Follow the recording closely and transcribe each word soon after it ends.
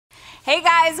Hey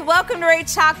guys, welcome to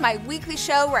Rach Talk, my weekly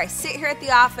show where I sit here at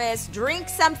the office, drink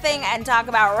something, and talk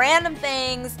about random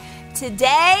things.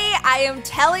 Today, I am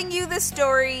telling you the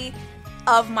story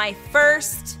of my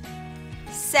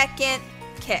second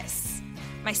kiss.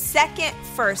 My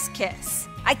first kiss.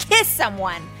 I kissed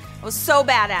someone. I was so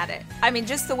bad at it. I mean,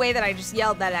 just the way that I just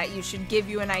yelled that at you should give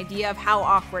you an idea of how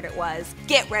awkward it was.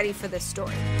 Get ready for this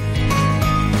story.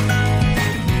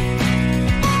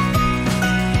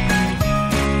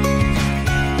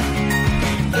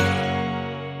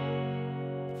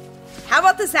 How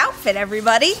about this outfit,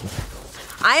 everybody?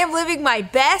 I am living my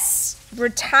best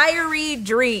retiree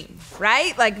dream,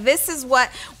 right? Like, this is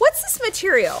what's this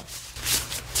material?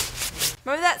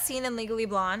 Remember that scene in Legally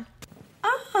Blonde?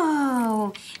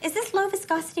 Oh, is this low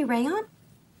viscosity rayon?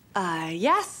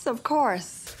 Yes, of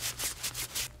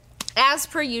course. As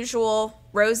per usual,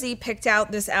 Rosie picked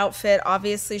out this outfit.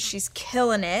 Obviously, she's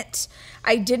killing it.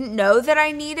 I didn't know that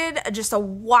I needed just a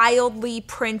wildly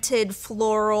printed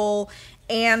floral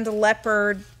and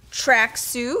leopard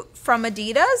tracksuit from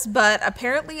Adidas, but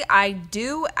apparently I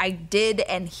did,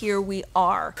 and here we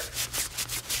are.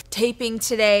 Taping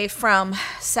today from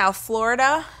South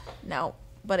Florida. No,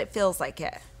 but it feels like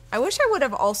it. I wish I would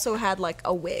have also had like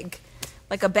a wig,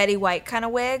 like a Betty White kind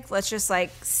of wig. Let's just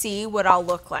like see what I'll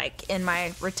look like in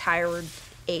my retired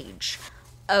age.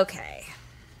 Okay,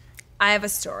 I have a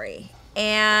story.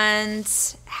 And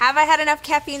have I had enough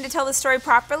caffeine to tell the story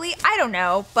properly? I don't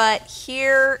know, but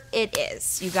here it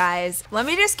is, you guys. Let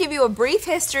me just give you a brief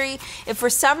history. If for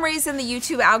some reason the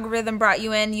YouTube algorithm brought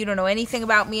you in, you don't know anything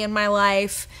about me and my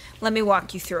life, let me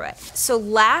walk you through it. So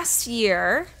last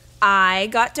year, I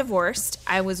got divorced.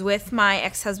 I was with my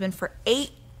ex-husband for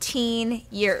 18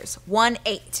 years.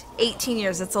 18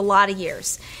 years. That's a lot of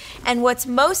years. And what's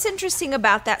most interesting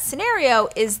about that scenario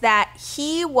is that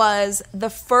he was the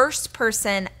first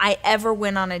person I ever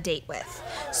went on a date with.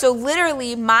 So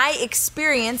literally my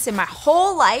experience in my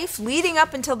whole life leading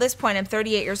up until this point, I'm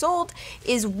 38 years old,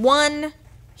 is one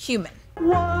human.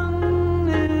 One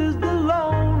is the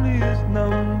loneliest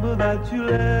number that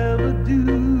you'll ever do.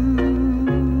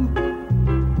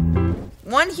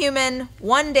 One human,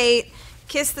 one date,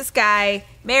 kissed this guy,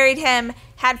 married him,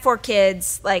 had 4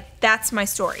 kids. Like, that's my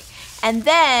story. And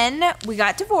then we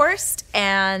got divorced,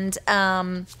 and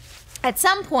at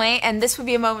some point, and this would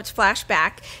be a moment to flash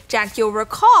back, Jack, you'll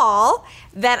recall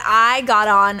that I got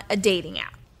on a dating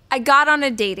app.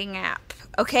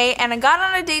 Okay, and I got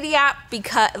on a dating app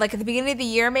because, like, at the beginning of the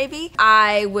year, maybe,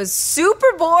 I was super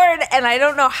bored, and I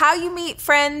don't know how you meet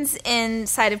friends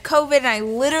inside of COVID, and I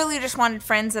literally just wanted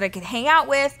friends that I could hang out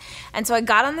with, and so I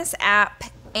got on this app,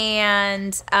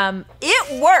 and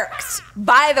it worked,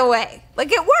 by the way.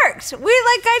 Like, it worked. I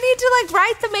need to,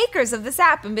 write the makers of this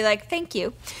app and be like, thank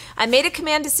you. I made a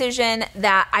command decision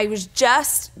that I was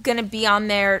just gonna be on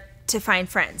there to find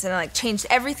friends, and I changed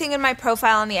everything in my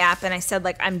profile on the app, and I said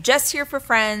I'm just here for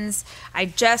friends.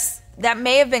 That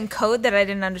may have been code that I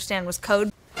didn't understand was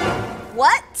code.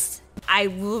 What?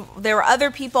 There were other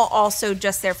people also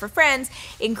just there for friends,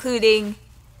 including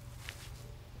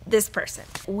this person.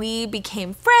 We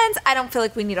became friends. I don't feel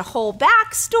like we need a whole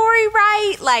backstory,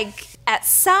 right? At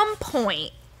some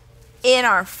point in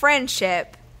our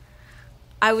friendship,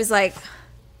 I was like,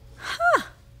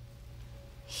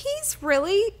 he's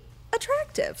really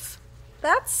attractive.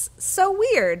 That's so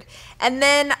weird. And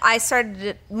then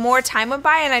more time went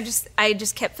by, and I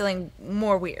just kept feeling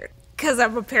more weird because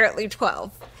I'm apparently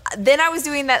 12. Then I was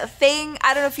doing that thing.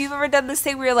 I don't know if you've ever done this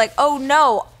thing where you're like, oh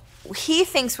no, he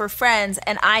thinks we're friends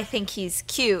and I think he's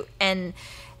cute, and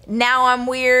now I'm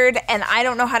weird and I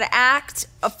don't know how to act.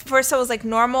 First I was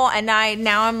normal, and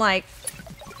now I'm like,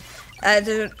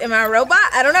 am I a robot?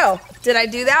 I don't know. Did I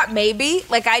do that? Maybe.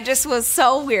 I just was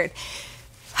so weird.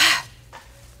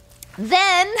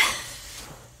 Then,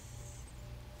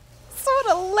 sort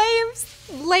of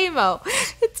lame-o.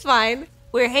 It's fine.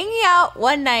 We're hanging out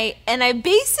one night, and I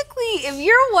basically, if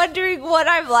you're wondering what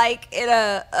I'm like in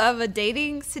a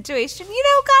dating situation, guys,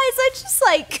 I just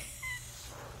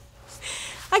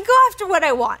I go after what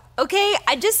I want, okay?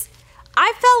 I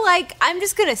felt like I'm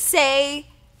just gonna say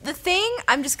the thing.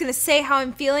 I'm just gonna say how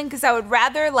I'm feeling, because I would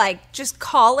rather just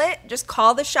call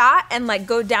the shot and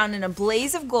go down in a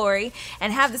blaze of glory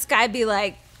and have this guy be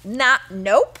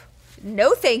nope,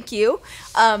 no thank you,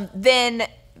 than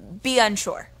be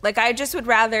unsure. I just would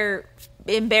rather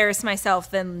embarrass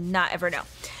myself than not ever know.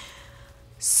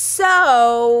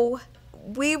 So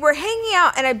we were hanging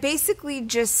out, and I basically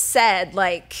just said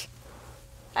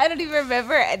I don't even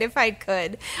remember, and if I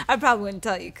could, I probably wouldn't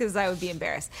tell you because I would be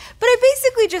embarrassed. But I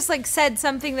basically just said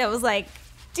something that was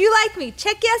do you like me?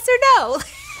 Check yes or no.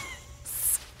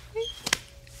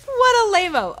 What a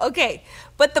lame-o. Okay,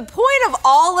 but the point of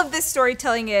all of this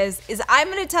storytelling is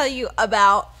I'm going to tell you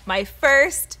about my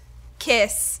first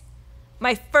kiss,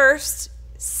 my first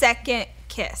second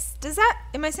kiss.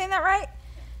 Am I saying that right?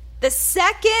 The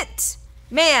second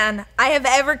man I have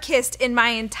ever kissed in my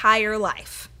entire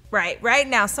life. Right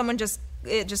now, someone just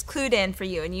clued in for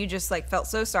you, and you just like felt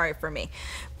so sorry for me.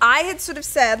 I had sort of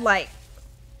said like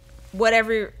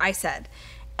whatever I said,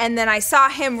 and then I saw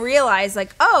him realize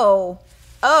like, oh,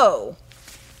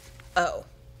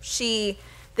 this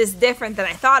is different than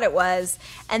I thought it was.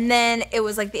 And then it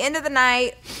was like the end of the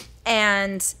night,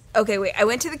 and I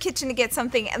went to the kitchen to get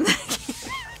something, and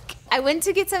I went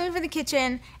to get something for the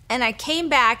kitchen, and I came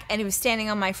back, and he was standing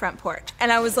on my front porch,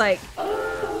 and I was like,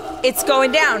 it's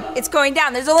going down. It's going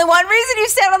down. There's only one reason you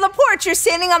stand on the porch. You're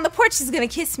standing on the porch. He's going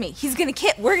to kiss me.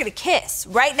 We're going to kiss.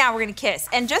 Right now, we're going to kiss.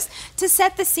 And just to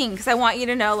set the scene, because I want you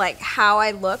to know like how I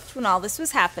looked when all this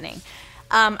was happening.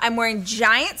 I'm wearing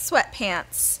giant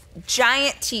sweatpants,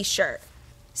 giant t-shirt,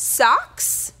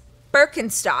 socks,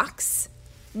 Birkenstocks,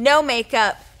 no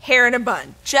makeup, hair in a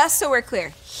bun. Just so we're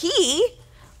clear. He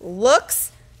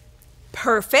looks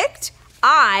perfect.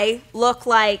 I look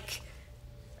like...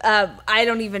 I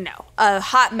don't even know. A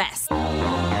hot mess.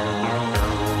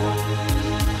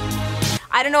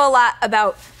 I don't know a lot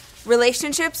about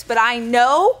relationships, but I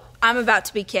know I'm about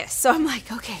to be kissed. So I'm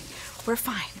like, okay, we're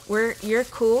fine. You're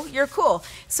cool.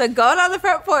 So I go out on the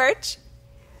front porch,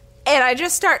 and I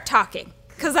just start talking.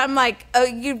 Because I'm like,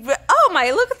 oh my,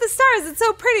 look at the stars. It's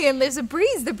so pretty. And there's a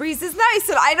breeze. The breeze is nice.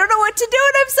 And I don't know what to do,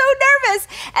 and I'm so nervous.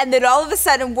 And then all of a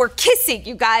sudden, we're kissing,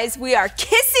 you guys. We are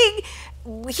kissing.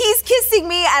 He's kissing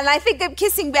me, and I think I'm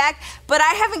kissing back, but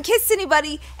I haven't kissed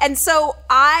anybody, and so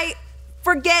I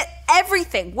forget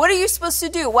everything. What are you supposed to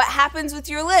do? What happens with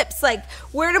your lips? Like,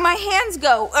 where do my hands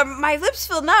go? My lips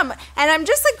feel numb, and I'm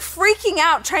just like freaking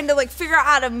out, trying to like figure out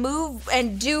how to move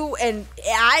and do, and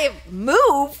I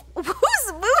move?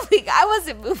 Who's moving? I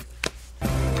wasn't moving.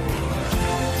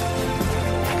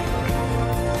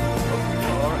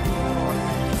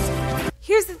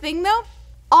 Here's the thing though.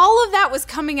 All of that was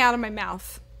coming out of my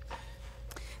mouth.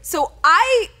 So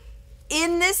I,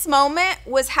 in this moment,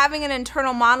 was having an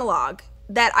internal monologue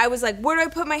that I was like, where do I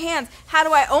put my hands?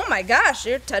 Oh my gosh,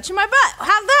 you're touching my butt. How'd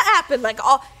that happen?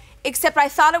 Except I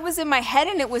thought it was in my head,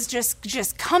 and it was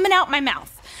just coming out my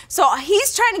mouth. So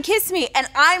he's trying to kiss me, and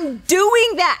I'm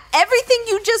doing that. Everything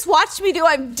you just watched me do,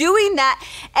 I'm doing that.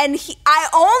 And I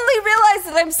only realize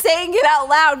that I'm saying it out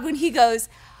loud when he goes,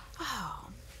 oh,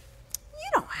 you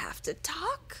don't have to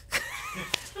talk. It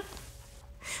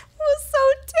was so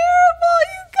terrible,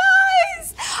 you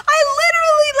guys. I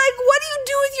literally, what do you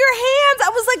do with your hands? I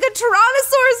was like a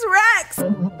Tyrannosaurus Rex.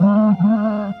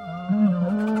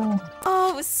 Oh,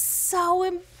 it was so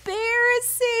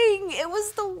embarrassing. It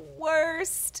was the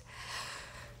worst.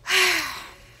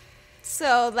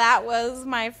 So that was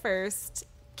my first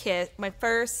kiss,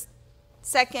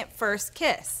 second first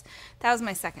kiss. That was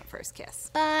my second first kiss.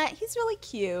 But he's really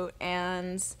cute,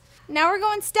 and now we're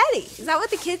going steady. Is that what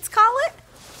the kids call it?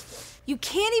 You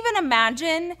can't even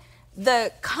imagine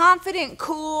the confident,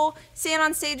 cool, stand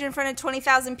on stage in front of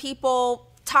 20,000 people,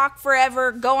 talk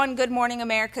forever, go on Good Morning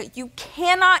America. You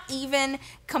cannot even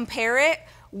compare it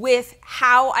with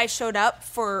how I showed up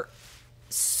for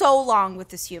so long with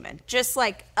this human. Just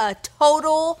like a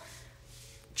total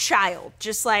child.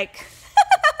 Just like,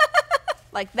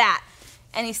 like that.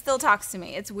 And he still talks to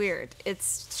me. It's weird.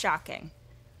 It's shocking.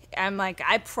 I'm like,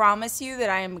 I promise you that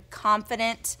I am a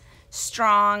confident,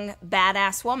 strong,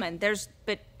 badass woman.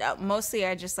 But mostly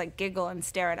I just like giggle and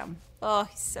stare at him. Oh,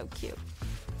 he's so cute.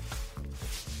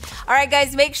 All right,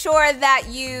 guys, make sure that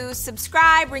you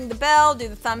subscribe, ring the bell, do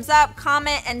the thumbs up,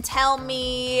 comment, and tell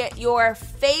me your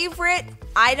favorite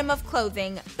item of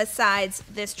clothing besides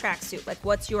this tracksuit. Like,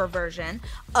 what's your version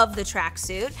of the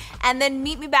tracksuit? And then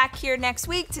meet me back here next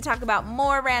week to talk about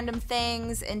more random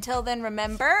things. Until then,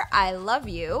 remember, I love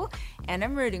you, and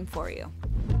I'm rooting for you.